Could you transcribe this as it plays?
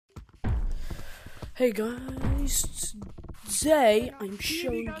Hey guys, today I'm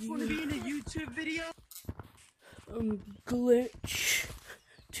showing you guys want to be in a YouTube video?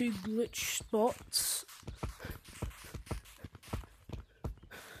 two glitch spots.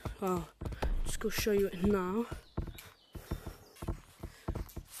 Just go show you it now.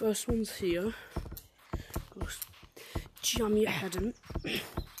 First one's here. Go jam your head in.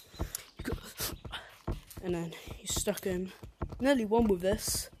 And then you're stuck in. Nearly won with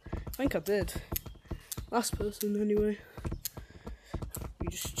this. I think I did. Last person anyway. You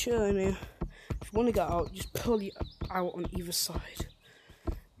just chill in here. If you want to get out, just pull you out on either side.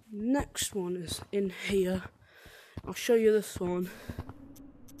 Next one is in here. I'll show you this one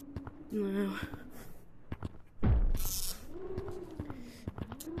now.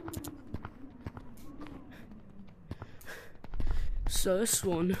 So this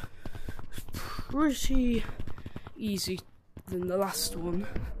one is pretty easy than the last one.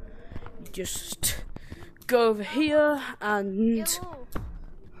 You just go over here and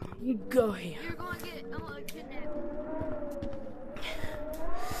you go here. You're going to get kidnapped.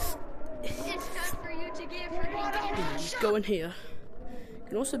 It's time for you to get for Just go in here. It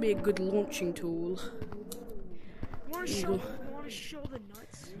can also be a good launching tool. You want to show the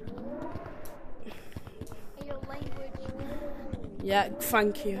nuts? your language. Yeah,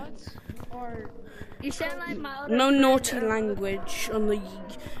 thank you. You sound like my other No friend. naughty language on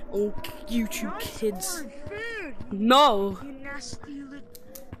YouTube Nuts Kids. aren't food, No. you nasty little...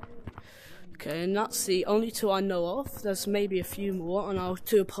 Okay, and that's the only two I know of. There's maybe a few more, and I'll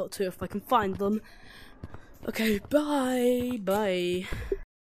do a part 2 if I can find them. Okay, bye.